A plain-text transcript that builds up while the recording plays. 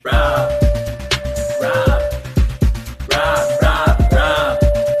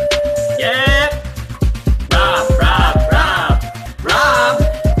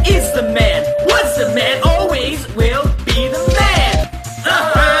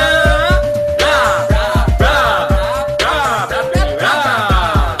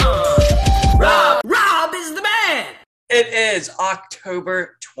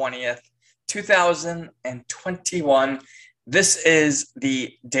October 20th, 2021. This is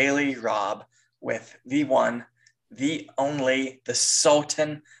the Daily Rob with the one, the only, the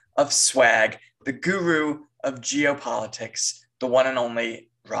Sultan of Swag, the guru of geopolitics, the one and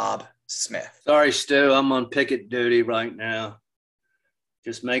only Rob Smith. Sorry, Stu, I'm on picket duty right now.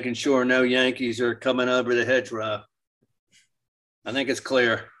 Just making sure no Yankees are coming over the hedgerow. I think it's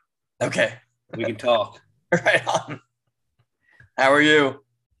clear. Okay. We can talk. Right on. How are you?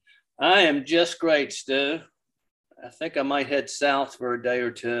 I am just great, Stu. I think I might head south for a day or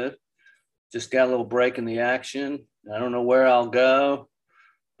two. Just got a little break in the action. I don't know where I'll go,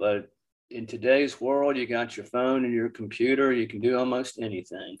 but in today's world, you got your phone and your computer. You can do almost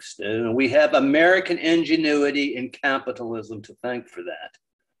anything, Stu. And we have American ingenuity and capitalism to thank for that.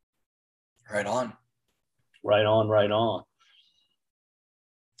 Right on. Right on, right on.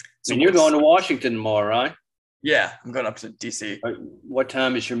 So and you're going to Washington tomorrow, right? Yeah, I'm going up to DC. What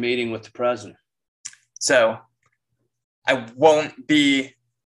time is your meeting with the president? So I won't be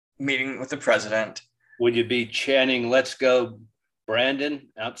meeting with the president. Would you be chanting, "Let's go, Brandon,"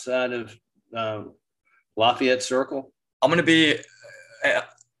 outside of Lafayette Circle? I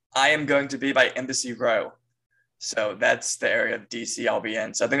am going to be by Embassy Row. So that's the area of DC I'll be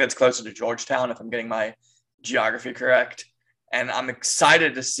in. So I think that's closer to Georgetown if I'm getting my geography correct. And I'm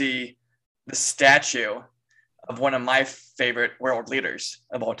excited to see the statue of one of my favorite world leaders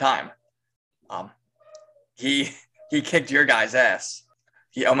of all time. He kicked your guy's ass.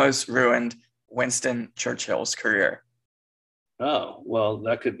 He almost ruined Winston Churchill's career. Oh, well,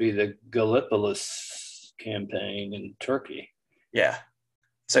 that could be the Gallipoli campaign in Turkey. Yeah.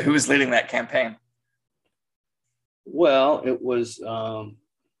 So who was leading that campaign? Well, it was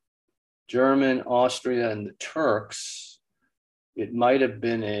German, Austria, and the Turks. It might have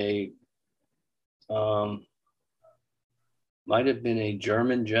been a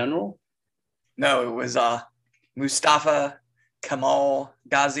German general. No, it was Mustafa Kemal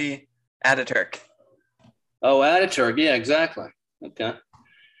Ghazi Ataturk. Oh, Ataturk. Yeah, exactly. Okay.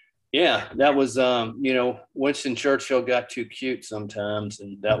 Yeah, that was, Winston Churchill got too cute sometimes,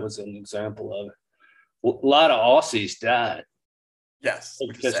 and that was an example of it. A lot of Aussies died. Yes. They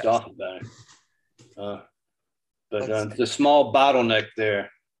were pissed off about it. But the small bottleneck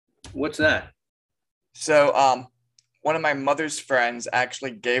there, what's that? So one of my mother's friends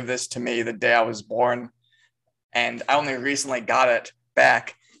actually gave this to me the day I was born, and I only recently got it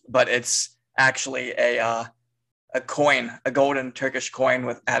back, but it's actually a coin, a golden Turkish coin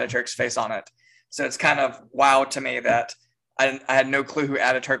with Ataturk's face on it. So it's kind of wild to me that I had no clue who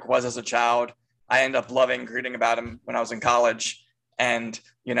Ataturk was as a child. I ended up reading about him when I was in college. And,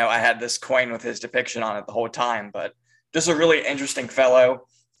 I had this coin with his depiction on it the whole time, but just a really interesting fellow.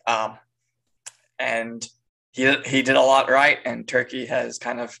 And he did a lot right, and Turkey has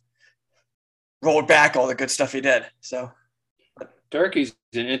kind of rolled back all the good stuff he did. So Turkey's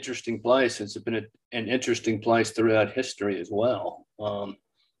an interesting place. It's been an interesting place throughout history as well.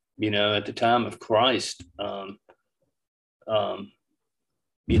 At the time of Christ, it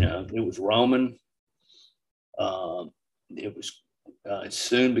was Roman. It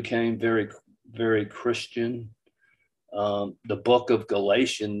soon became very, very Christian. The book of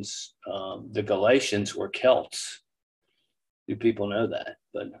Galatians, the Galatians were Celts. Do people know that?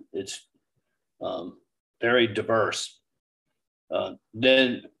 But it's very diverse.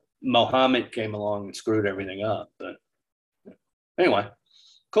 Then Mohammed came along and screwed everything up. But anyway,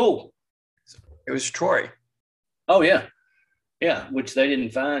 cool. It was Troy. Oh, yeah. Yeah, which they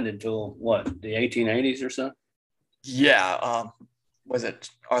didn't find until, the 1880s or so? Yeah. Was it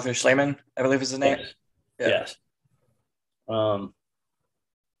Arthur Schliemann, I believe is his name? Yes. Yeah. Yes.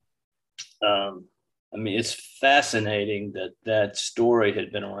 It's fascinating that story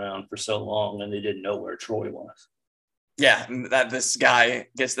had been around for so long and they didn't know where Troy was. Yeah, that this guy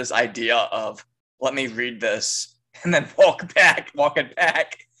gets this idea of, let me read this, and then walk it back,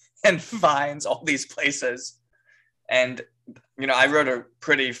 and finds all these places. And, I wrote a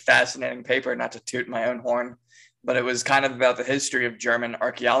pretty fascinating paper, not to toot my own horn, but it was kind of about the history of German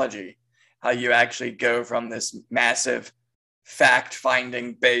archaeology, how you actually go from this massive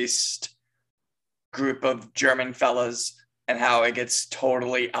fact-finding based group of German fellas and how it gets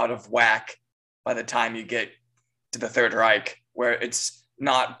totally out of whack by the time you get to the Third Reich, where it's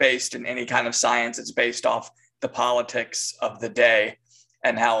not based in any kind of science. It's based off the politics of the day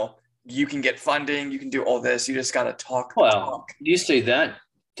and how you can get funding, you can do all this. You just got to talk. You see that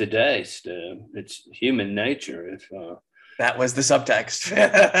today, Stu. It's human nature. If that was the subtext.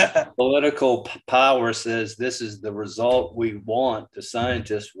 Political power says this is the result we want, the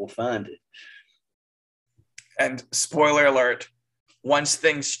scientists will find it. And spoiler alert, once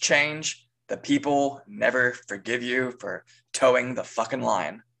things change, the people never forgive you for towing the fucking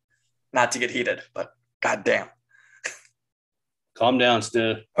line. Not to get heated, but goddamn. Calm down,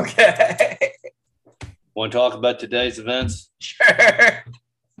 Stu. Okay. Want to talk about today's events? Sure.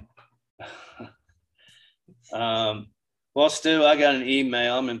 Well, Stu, I got an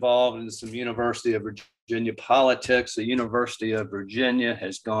email. I'm involved in some University of Virginia politics. The University of Virginia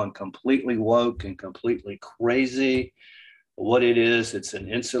has gone completely woke and completely crazy. What it is, it's an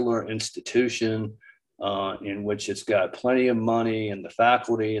insular institution in which it's got plenty of money, and the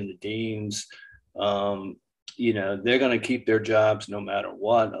faculty and the deans, they're going to keep their jobs no matter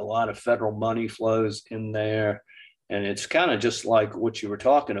what. A lot of federal money flows in there. And it's kind of just like what you were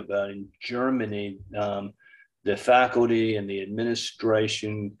talking about in Germany. The faculty and the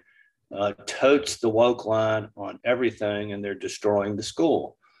administration totes the woke line on everything, and they're destroying the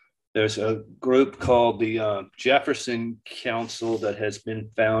school. There's a group called the Jefferson Council that has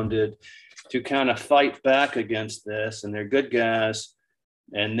been founded to kind of fight back against this, and they're good guys.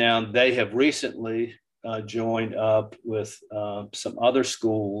 And now they have recently joined up with some other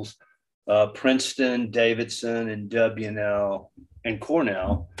schools, Princeton, Davidson, and WNL, and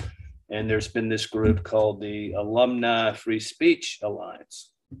Cornell. And there's been this group called the Alumni Free Speech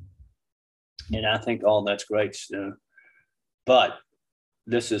Alliance. And I think all that's great, Stu. But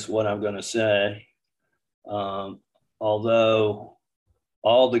this is what I'm going to say. Although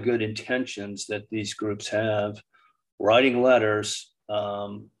all the good intentions that these groups have, writing letters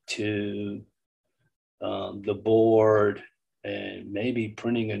to the board and maybe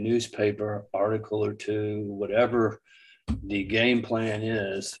printing a newspaper article or two, whatever the game plan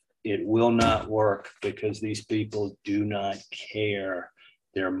is, it will not work because these people do not care.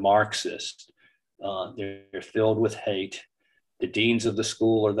 They're Marxist. They're filled with hate. The deans of the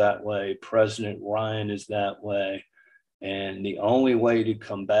school are that way. President Ryan is that way. And the only way to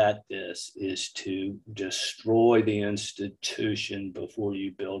combat this is to destroy the institution before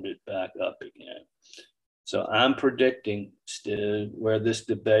you build it back up again. So I'm predicting, Stu, where this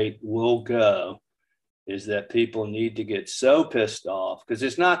debate will go is that people need to get so pissed off, because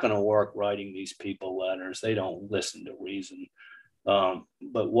it's not going to work writing these people letters. They don't listen to reason.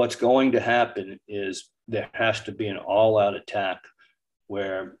 But what's going to happen is there has to be an all-out attack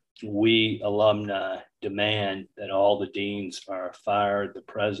where we alumni demand that all the deans are fired, the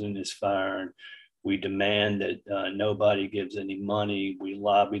president is fired. We demand that nobody gives any money. We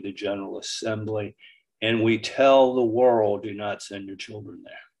lobby the General Assembly, and we tell the world, do not send your children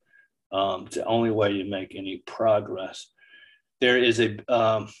there. It's the only way you make any progress. There is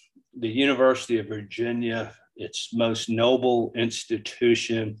the University of Virginia, its most noble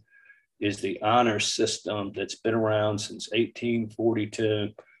institution is the honor system that's been around since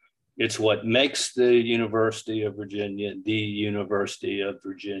 1842. It's what makes the University of Virginia the University of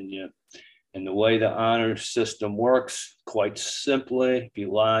Virginia. And the way the honor system works, quite simply, if you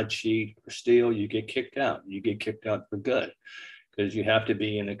lie, cheat, or steal, you get kicked out. You get kicked out for good, because you have to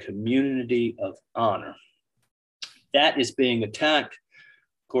be in a community of honor. That is being attacked.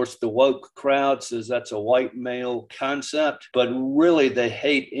 Of course, the woke crowd says that's a white male concept, but really they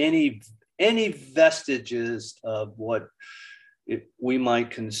hate any vestiges of what we might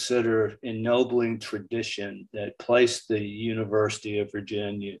consider ennobling tradition that placed the University of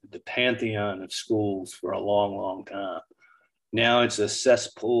Virginia, the pantheon of schools, for a long, long time. Now it's a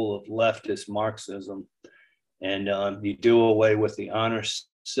cesspool of leftist Marxism. And you do away with the honor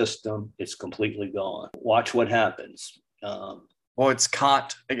system, it's completely gone. Watch what happens. Well, it's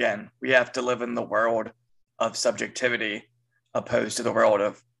Kant again. We have to live in the world of subjectivity opposed to the world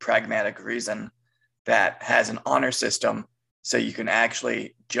of pragmatic reason that has an honor system, so you can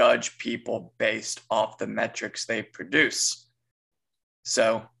actually judge people based off the metrics they produce.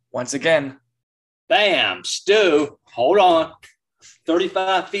 So once again, bam, Stu, hold on.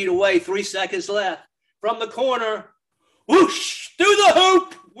 35 feet away, 3 seconds left. From the corner, whoosh, through the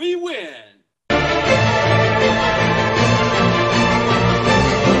hoop, we win.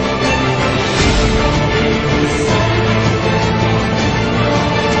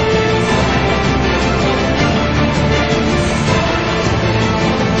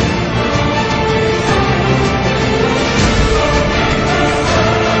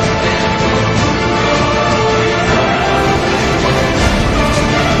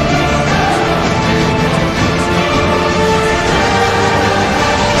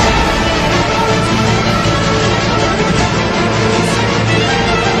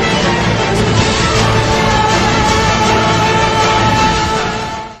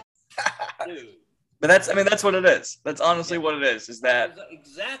 But that's what it is. That's honestly what it is that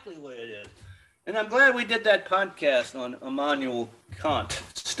exactly what it is. And I'm glad we did that podcast on Immanuel Kant,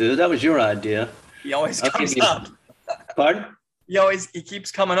 Stu. That was your idea. He always comes up. Pardon? He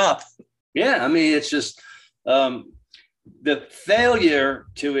keeps coming up. Yeah, I mean, it's just the failure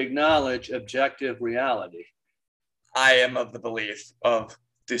to acknowledge objective reality. I am of the belief of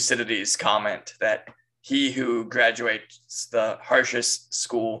Thucydides' comment that he who graduates the harshest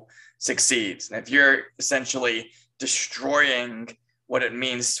school succeeds. And if you're essentially destroying what it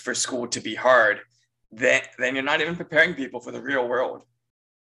means for school to be hard, then you're not even preparing people for the real world.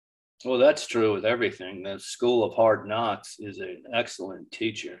 Well, that's true with everything. The school of hard knocks is an excellent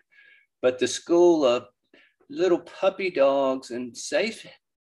teacher, but the school of little puppy dogs and safe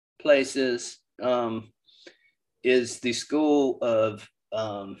places is the school of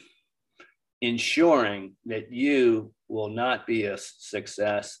ensuring that you will not be a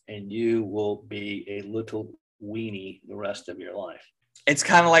success and you will be a little weenie the rest of your life. It's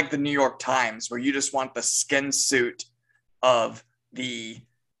kind of like the New York Times, where you just want the skin suit of the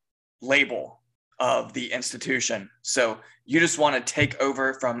label of the institution. So you just want to take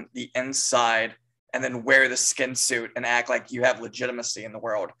over from the inside and then wear the skin suit and act like you have legitimacy in the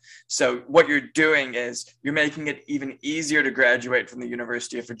world. So what you're doing is you're making it even easier to graduate from the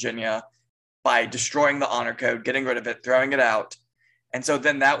University of Virginia by destroying the honor code, getting rid of it, throwing it out. And so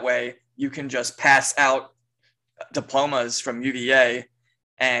then that way you can just pass out diplomas from UVA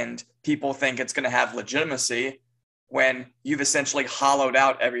and people think it's going to have legitimacy when you've essentially hollowed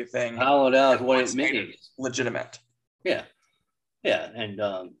out everything. Hollowed out what it means. Legitimate. Yeah. Yeah.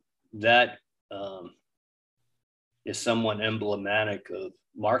 And that is somewhat emblematic of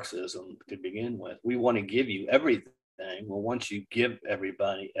Marxism to begin with. We want to give you everything. Well, once you give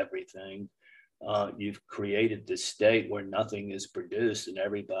everybody everything, you've created this state where nothing is produced and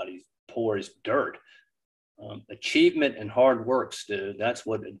everybody pours dirt. Achievement and hard work, Stu, that's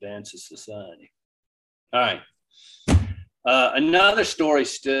what advances society. All right. Another story,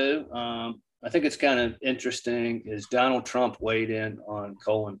 Stu, I think it's kind of interesting, is Donald Trump weighed in on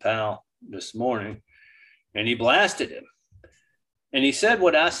Colin Powell this morning, and he blasted him. And he said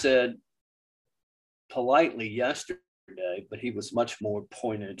what I said politely yesterday, but he was much more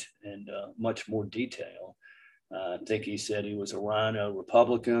pointed and much more detailed. I think he said he was a rhino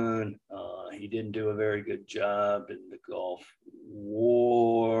Republican. He didn't do a very good job in the Gulf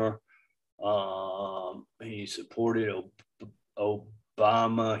War. He supported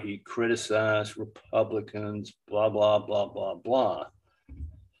Obama. He criticized Republicans, blah, blah, blah, blah, blah.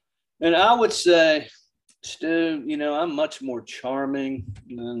 And I would say, Stu, I'm much more charming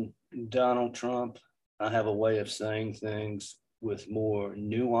than Donald Trump. I have a way of saying things with more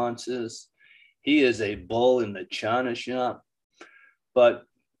nuances. He is a bull in the china shop. But,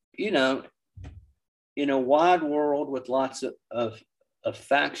 in a wide world with lots of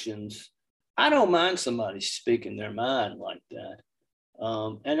factions, I don't mind somebody speaking their mind like that.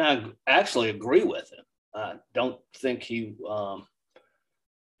 And I actually agree with him. I don't think he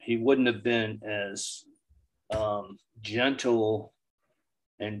wouldn't have been as gentle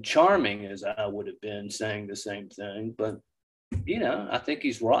and charming as I would have been saying the same thing. But, I think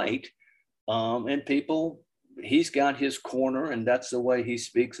he's right. And he's got his corner, and that's the way he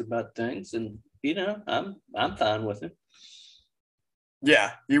speaks about things. And, I'm fine with him.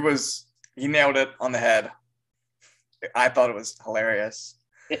 Yeah, he nailed it on the head. I thought it was hilarious.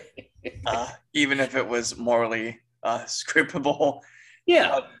 Even if it was morally scriptable.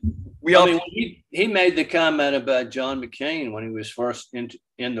 Yeah. He made the comment about John McCain when he was first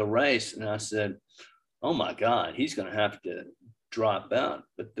in the race. And I said, oh my God, he's going to have to drop out.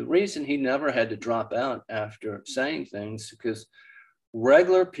 But the reason he never had to drop out after saying things, because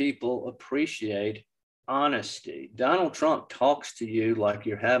regular people appreciate honesty. Donald Trump talks to you like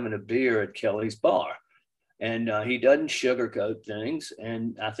you're having a beer at Kelly's bar, and he doesn't sugarcoat things.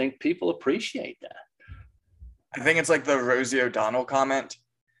 And I think people appreciate that. I think it's like the Rosie O'Donnell comment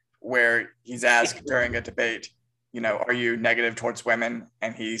where he's asked during a debate, are you negative towards women?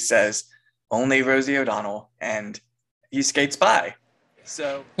 And he says, only Rosie O'Donnell. And he skates by.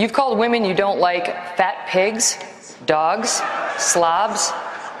 So you've called women you don't like fat pigs, dogs, slobs,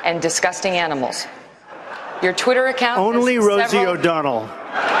 and disgusting animals. Your Twitter account. Only Rosie O'Donnell.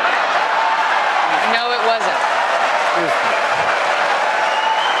 No, it wasn't.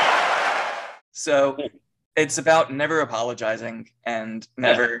 So it's about never apologizing and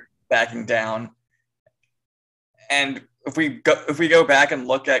never backing down. And if we go back and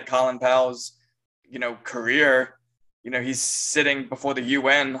look at Colin Powell's, career, he's sitting before the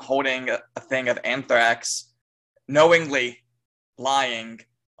UN holding a thing of anthrax, knowingly lying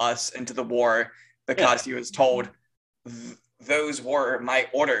us into the war because he was told those were my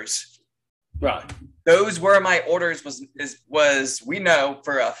orders. Right. Those were my orders. Was we know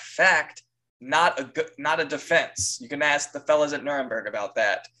for a fact not a defense. You can ask the fellas at Nuremberg about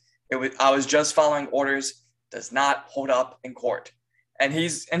that. I was just following orders. Does not hold up in court. And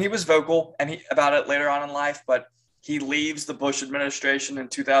he was vocal about it later on in life, but he leaves the Bush administration in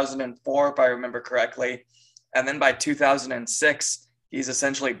 2004, if I remember correctly. And then by 2006, he's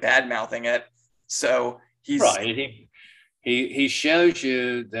essentially bad-mouthing it. So he's right. He shows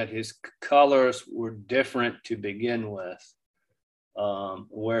you that his colors were different to begin with,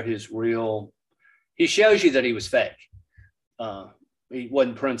 where he shows you that he was fake. He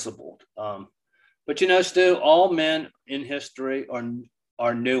wasn't principled. But Stu, all men in history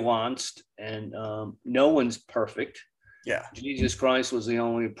are nuanced, and no one's perfect. Yeah. Jesus Christ was the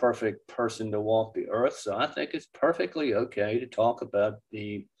only perfect person to walk the earth. So I think it's perfectly okay to talk about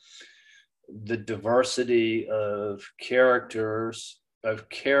the diversity of character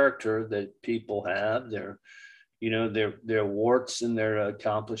that people have, their warts and their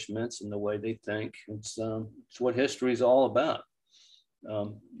accomplishments and the way they think. It's what history is all about.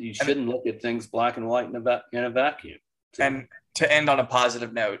 You shouldn't look at things black and white in a vacuum. So. And to end on a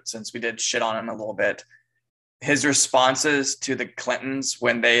positive note, since we did shit on him a little bit, his responses to the Clintons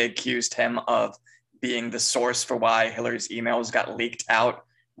when they accused him of being the source for why Hillary's emails got leaked out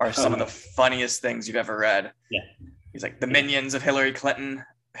are some of the funniest things you've ever read. Yeah. He's like, the minions of Hillary Clinton,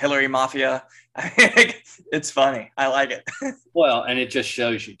 Hillary Mafia. It's funny. I like it. Well, and it just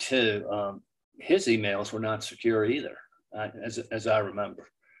shows you too, his emails were not secure either, as I remember.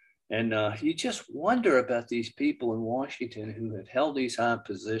 And you just wonder about these people in Washington who have held these high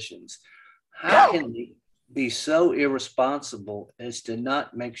positions. How can they be so irresponsible as to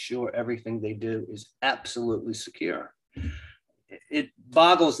not make sure everything they do is absolutely secure? It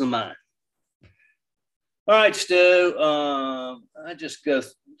boggles the mind. All right, Stu, I just go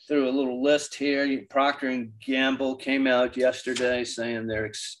through a little list here. Procter & Gamble came out yesterday saying their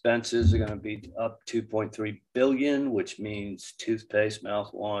expenses are going to be up 2.3 billion, which means toothpaste,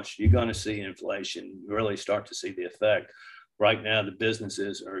 mouthwash. You're going to see inflation really start to see the effect. Right now, the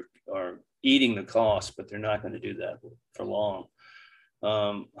businesses are eating the cost, but they're not going to do that for long.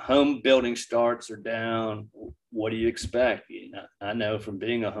 Home building starts are down. What do you expect? I know from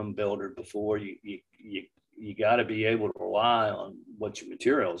being a home builder before, you got to be able to rely on what your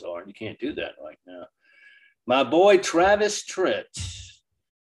materials are, and you can't do that right now. My boy Travis Tritt,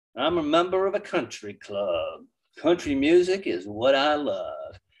 I'm a member of a country club. Country music is what I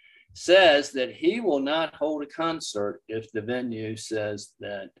love. Says that he will not hold a concert if the venue says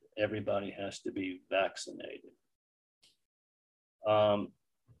that everybody has to be vaccinated.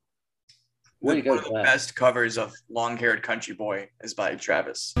 One of the best covers of Long-Haired Country Boy is by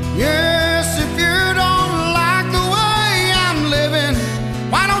Travis. Yes, if you don't like the way I'm living,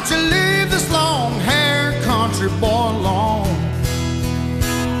 why don't you leave this long-haired country boy alone?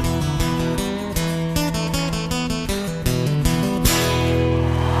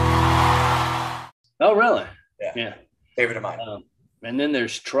 Oh, really? Yeah. Favorite of mine. And then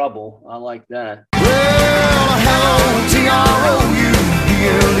there's Trouble. I like that. Well, hello, T-R-O-U-B-L-E.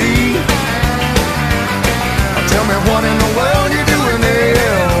 Tell me what in the world you're doing there,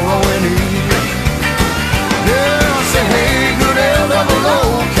 L-O-N-E. Yeah, I say, hey, good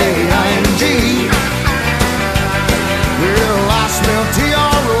L-O-O-K-I-N-G. Well, I smell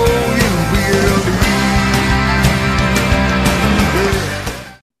T-R-O-U-B-L-E.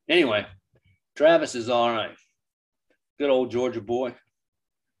 Anyway, Travis is all right. Good old Georgia boy.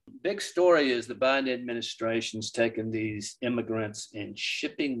 Big story is the Biden administration's taking these immigrants and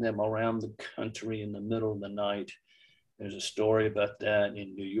shipping them around the country in the middle of the night. There's a story about that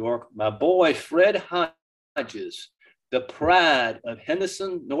in New York. My boy, Fred Hodges, the pride of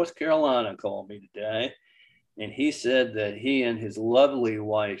Henderson, North Carolina, called me today. And he said that he and his lovely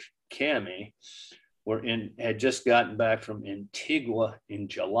wife, Cammie, had just gotten back from Antigua in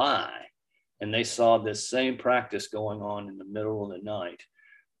July. And they saw this same practice going on in the middle of the night.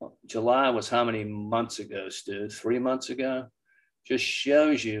 July was how many months ago, Stu? 3 months ago? Just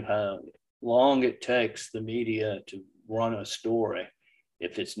shows you how long it takes the media to run a story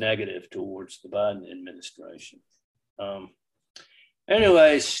if it's negative towards the Biden administration.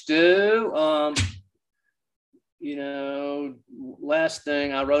 Anyway, Stu, last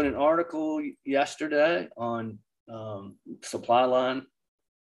thing, I wrote an article yesterday on supply line.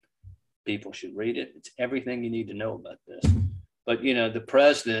 People should read it. It's everything you need to know about this. But, the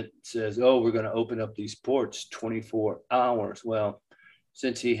president says, we're going to open up these ports 24 hours. Well,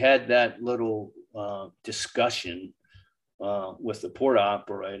 since he had that little discussion with the port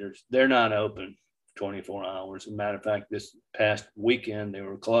operators, they're not open 24 hours. As a matter of fact, this past weekend, they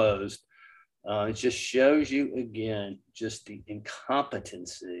were closed. It just shows you again just the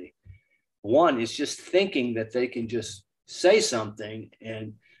incompetency. One is just thinking that they can just say something,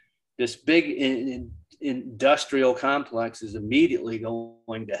 and this big industrial complex is immediately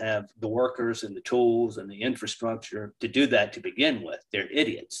going to have the workers and the tools and the infrastructure to do that to begin with. They're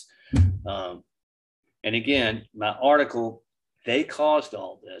idiots. And again, my article, they caused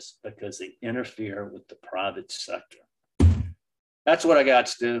all this because they interfere with the private sector. That's what I got,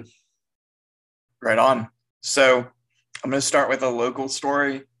 Stu. Right on. So I'm going to start with a local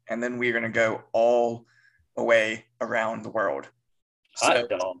story, and then we're going to go all the way around the world. Hot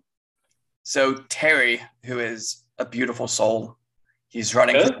dog. So Terry, who is a beautiful soul, he's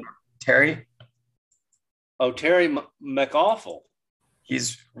running. Terry? Oh, Terry McAwful.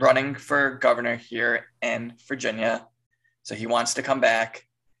 He's running for governor here in Virginia. So he wants to come back.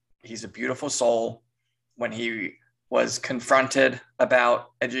 He's a beautiful soul. When he was confronted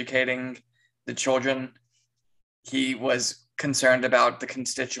about educating the children, he was concerned about the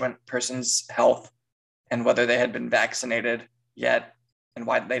constituent person's health and whether they had been vaccinated yet and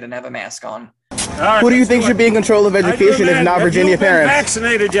why they didn't have a mask on. Right, who do you think should be in control of education if not Virginia parents?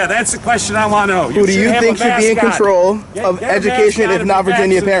 Vaccinated yet? That's the question I want to know. Who do you think should be in control of education if not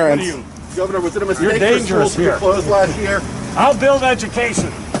Virginia parents? Governor, was it a mistake? You're dangerous here. Closed last year? I'll build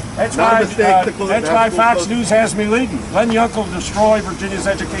education. That's why Fox News has me leading. Len Yunkel destroy Virginia's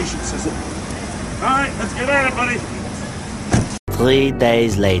education system. All right, let's get at it, buddy. 3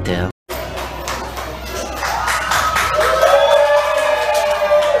 days later.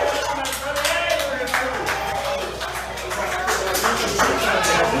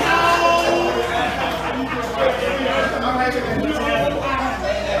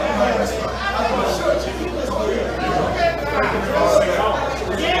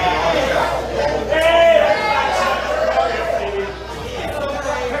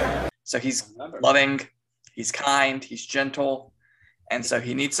 So he's loving, he's kind, he's gentle, and so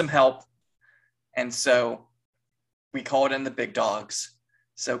he needs some help. And so we called in the big dogs.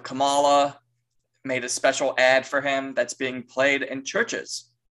 So Kamala made a special ad for him that's being played in churches.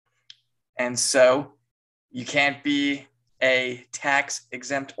 And so you can't be a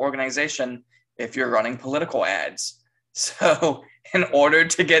tax-exempt organization if you're running political ads. So in order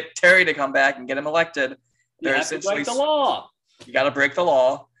to get Terry to come back and get him elected, you have to break the law. You got to break the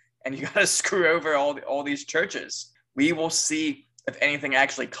law. And you got to screw over all these churches. We will see if anything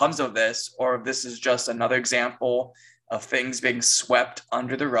actually comes of this, or if this is just another example of things being swept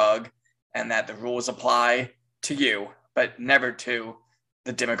under the rug and that the rules apply to you, but never to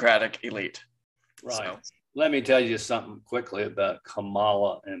the Democratic elite. Right. So, let me tell you something quickly about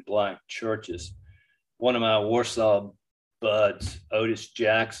Kamala and black churches. One of my Warsaw buds, Otis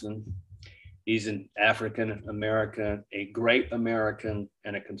Jackson, he's an African American, a great American,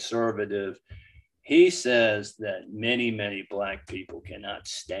 and a conservative. He says that many, many black people cannot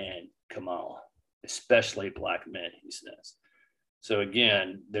stand Kamala, especially black men, he says. So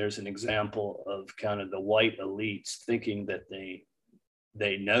again, there's an example of kind of the white elites thinking that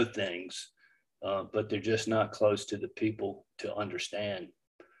they know things, but they're just not close to the people to understand.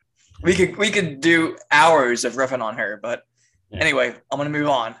 We could do hours of riffing on her, but anyway, I'm going to move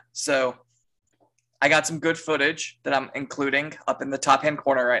on. So I got some good footage that I'm including up in the top hand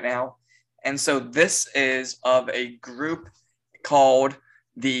corner right now. And so this is of a group called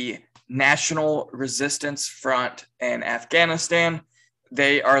the National Resistance Front in Afghanistan.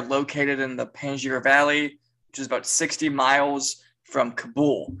 They are located in the Panjshir Valley, which is about 60 miles from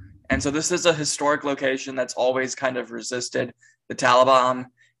Kabul. And so this is a historic location that's always kind of resisted the Taliban.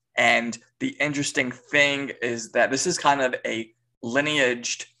 And the interesting thing is that this is kind of a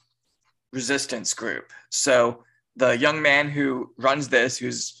lineaged resistance group. So the young man who runs this,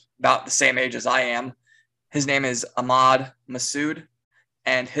 who's about the same age as I am, his name is Ahmad Massoud,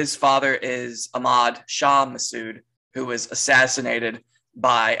 and his father is Ahmad Shah Massoud, who was assassinated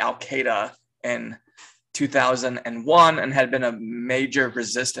by Al-Qaeda in 2001 and had been a major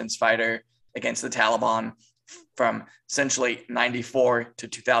resistance fighter against the Taliban from essentially 94 to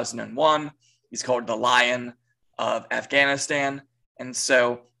 2001. He's called the Lion of Afghanistan. And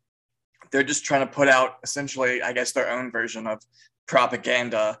so they're just trying to put out essentially, I guess, their own version of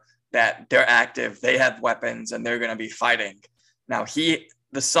propaganda that they're active, they have weapons, and they're going to be fighting. Now,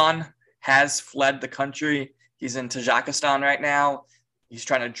 the son has fled the country. He's in Tajikistan right now. He's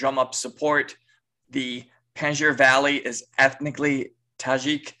trying to drum up support. The Panjshir Valley is ethnically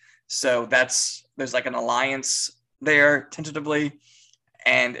Tajik, so there's like an alliance there tentatively,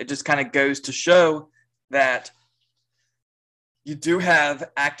 and it just kind of goes to show that you do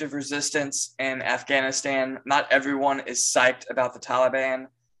have active resistance in Afghanistan. Not everyone is psyched about the Taliban.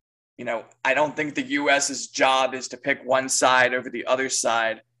 I don't think the U.S.'s job is to pick one side over the other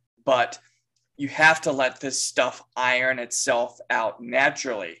side, but you have to let this stuff iron itself out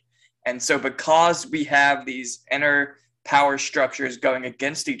naturally. And so because we have these inner power structures going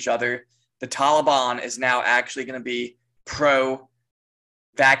against each other, the Taliban is now actually going to be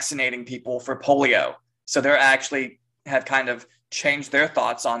pro-vaccinating people for polio. So they're actually have kind of changed their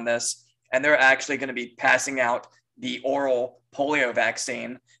thoughts on this, and they're actually going to be passing out the oral polio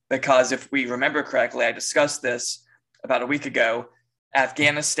vaccine because if we remember correctly, I discussed this about a week ago,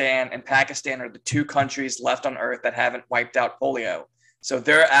 Afghanistan and Pakistan are the two countries left on earth that haven't wiped out polio. So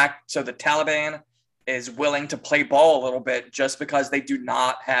so the Taliban is willing to play ball a little bit just because they do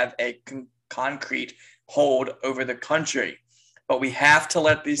not have a concrete hold over the country. But we have to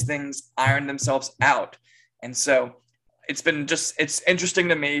let these things iron themselves out. And so it's interesting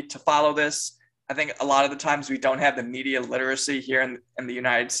to me to follow this. I think a lot of the times we don't have the media literacy here in the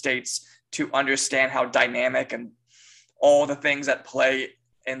United States to understand how dynamic and all the things that play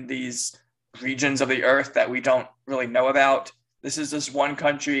in these regions of the earth that we don't really know about. This is just one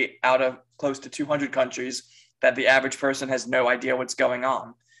country out of close to 200 countries that the average person has no idea what's going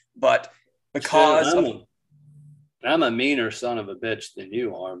on. But because I'm a meaner son of a bitch than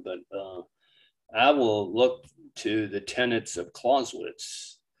you are, but I will look to the tenets of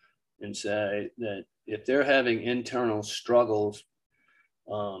Clausewitz and say that if they're having internal struggles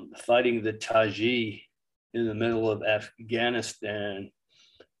fighting the Tajik in the middle of Afghanistan,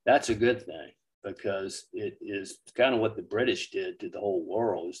 that's a good thing, because it is kind of what the British did to the whole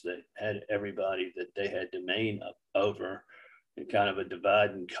world, is they had everybody that they had domain over, and kind of a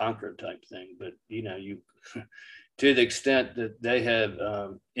divide and conquer type thing. But, you to the extent that they have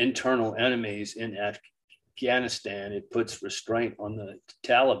internal enemies in Afghanistan, it puts restraint on the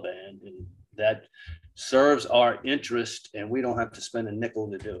Taliban, and that serves our interest, and we don't have to spend a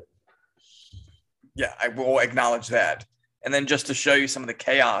nickel to do it. Yeah, I will acknowledge that. And then just to show you some of the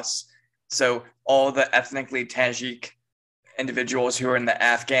chaos, so all the ethnically Tajik individuals who are in the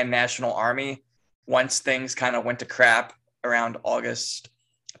Afghan National Army, once things kind of went to crap around August,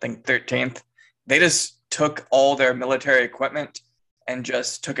 I think 13th, they just took all their military equipment and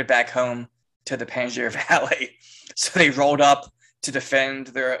just took it back home to the Panjshir Valley. So they rolled up to defend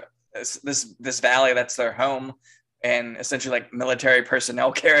this valley that's their home, and essentially like military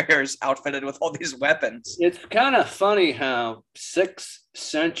personnel carriers outfitted with all these weapons. It's kind of funny how 6th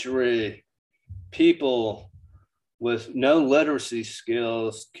century people with no literacy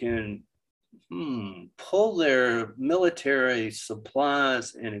skills can pull their military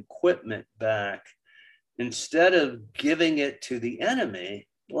supplies and equipment back instead of giving it to the enemy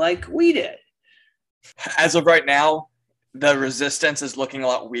like we did. As of right now, the resistance is looking a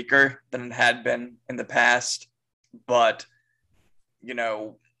lot weaker than it had been in the past. But,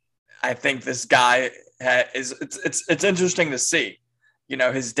 I think this guy it's interesting to see.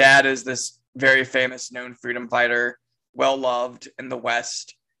 His dad is this very famous known freedom fighter, well loved in the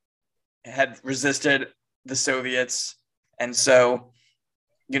West, had resisted the Soviets. And so,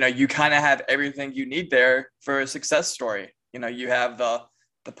 you kind of have everything you need there for a success story. You have the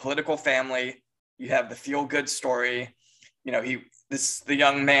political family, you have the feel-good story. The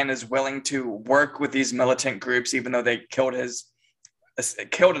young man is willing to work with these militant groups, even though they killed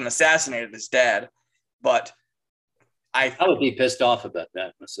and assassinated his dad. But I would be pissed off about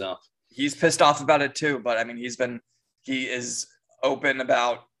that myself. He's pissed off about it too. But I mean, he is open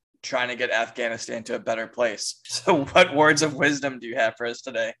about trying to get Afghanistan to a better place. So what words of wisdom do you have for us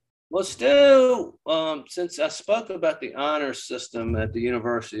today? Well, Stu, since I spoke about the honor system at the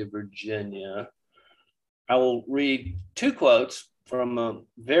University of Virginia, I will read 2 quotes from a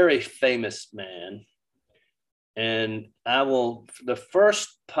very famous man. And I will, the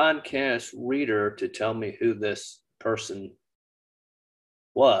first podcast reader to tell me who this person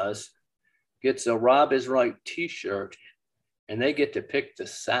was gets a Rob is Right t-shirt, and they get to pick the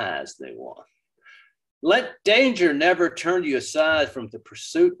size they want. Let danger never turn you aside from the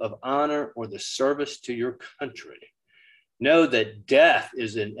pursuit of honor or the service to your country. Know that death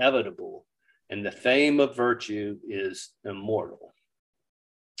is inevitable and the fame of virtue is immortal.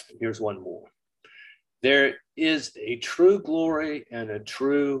 Here's one more. There is a true glory and a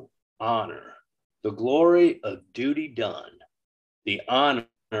true honor. The glory of duty done, the honor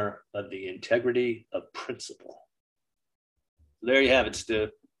of the integrity of principle. There you have it, Stu.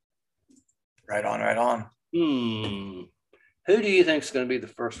 Right on, right on. Who do you think is going to be the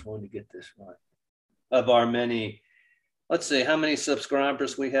first one to get this right? Of our many, let's see, how many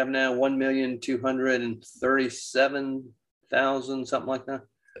subscribers we have now? 1,237,000, something like that.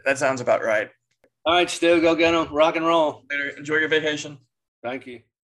 That sounds about right. All right, Stu, go get them. Rock and roll. Later. Enjoy your vacation. Thank you.